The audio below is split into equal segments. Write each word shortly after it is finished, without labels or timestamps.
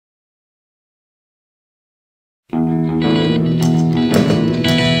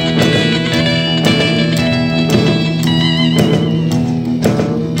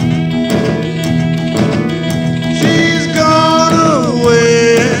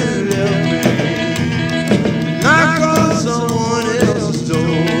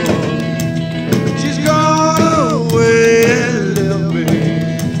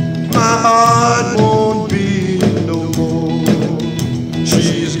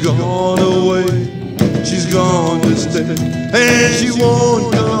And she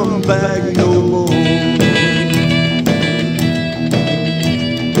won't come back no more.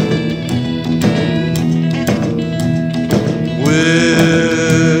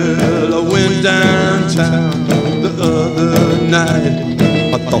 Well, I went downtown the other night.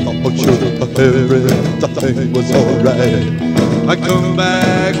 I thought sure everything was alright. I come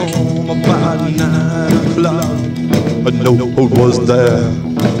back home about 9 o'clock. A note was there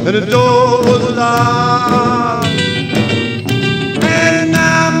and the door was locked. And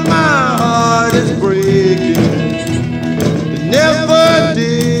now my heart is breaking. It never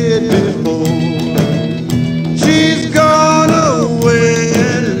did before. She's gone away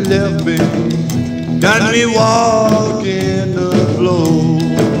and left me, got me walking the floor.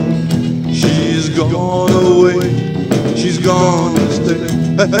 She's gone away, she's gone to stay,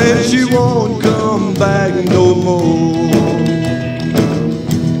 and she won't come back no more.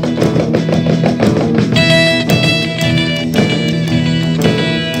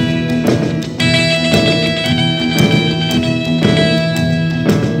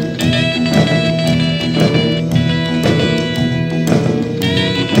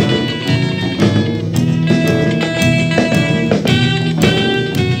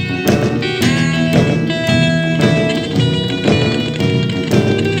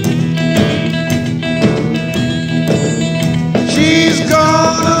 She's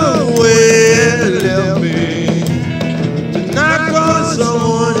gone away and left me to knock on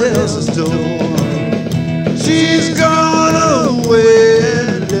someone else's door. She's gone away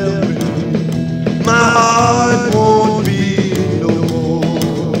and left me. My heart won't beat no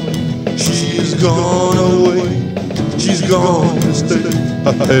more. She's gone away, she's gone to stay,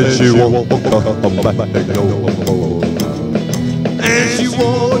 and she won't come back no more. And she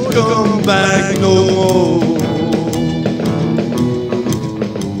won't come back no more.